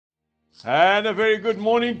And a very good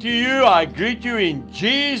morning to you. I greet you in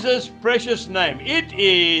Jesus' precious name. It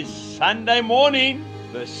is Sunday morning,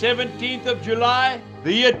 the 17th of July,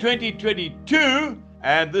 the year 2022.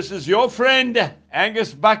 And this is your friend,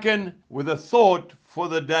 Angus Buchan, with a thought for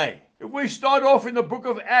the day. If we start off in the book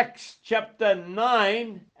of Acts, chapter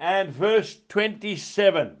 9 and verse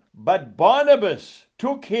 27. But Barnabas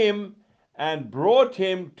took him and brought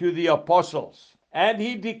him to the apostles, and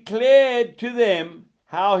he declared to them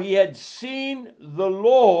how he had seen the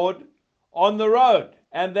Lord on the road,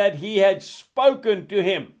 and that he had spoken to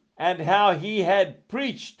him, and how he had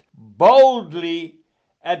preached boldly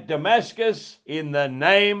at Damascus in the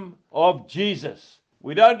name of Jesus.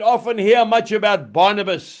 We don't often hear much about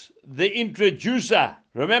Barnabas, the introducer.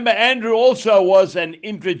 Remember, Andrew also was an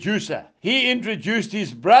introducer. He introduced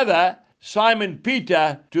his brother, Simon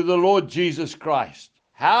Peter, to the Lord Jesus Christ.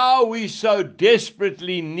 How we so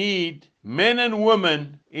desperately need men and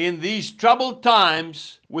women in these troubled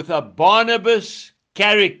times with a Barnabas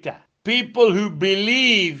character. People who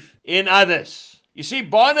believe in others. You see,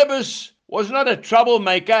 Barnabas was not a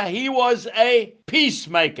troublemaker. He was a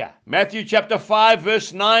peacemaker. Matthew chapter 5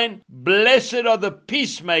 verse 9. Blessed are the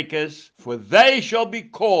peacemakers, for they shall be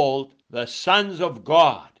called the sons of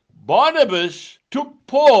God. Barnabas took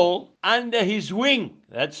Paul under his wing.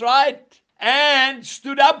 That's right. And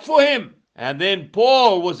stood up for him. And then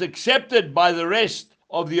Paul was accepted by the rest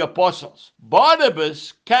of the apostles.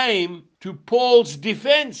 Barnabas came to Paul's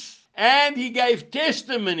defense, and he gave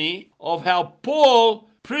testimony of how Paul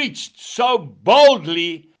preached so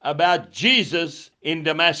boldly about Jesus in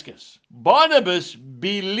Damascus. Barnabas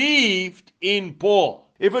believed in Paul.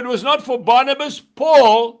 If it was not for Barnabas,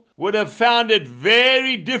 Paul would have found it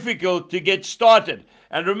very difficult to get started.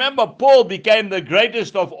 And remember, Paul became the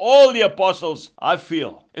greatest of all the apostles, I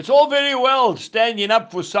feel. It's all very well standing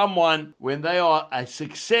up for someone when they are a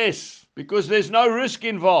success, because there's no risk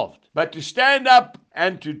involved. But to stand up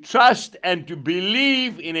and to trust and to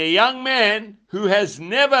believe in a young man who has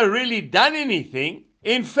never really done anything,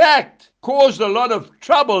 in fact, caused a lot of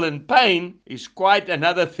trouble and pain, is quite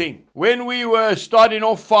another thing. When we were starting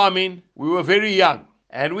off farming, we were very young,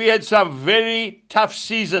 and we had some very tough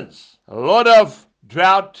seasons. A lot of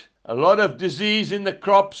drought, a lot of disease in the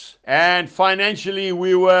crops, and financially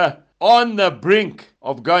we were on the brink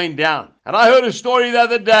of going down. And I heard a story the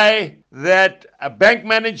other day that a bank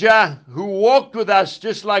manager who walked with us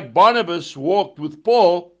just like Barnabas walked with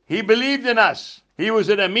Paul, he believed in us. He was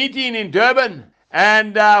at a meeting in Durban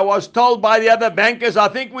and was told by the other bankers, I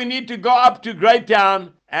think we need to go up to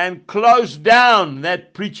Greytown and close down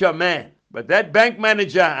that preacher man. But that bank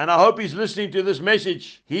manager, and I hope he's listening to this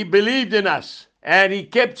message, he believed in us. And he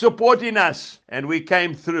kept supporting us, and we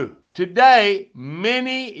came through. Today,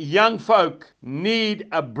 many young folk need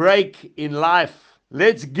a break in life.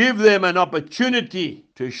 Let's give them an opportunity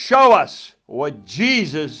to show us what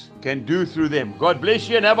Jesus can do through them. God bless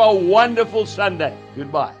you and have a wonderful Sunday.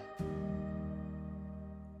 Goodbye.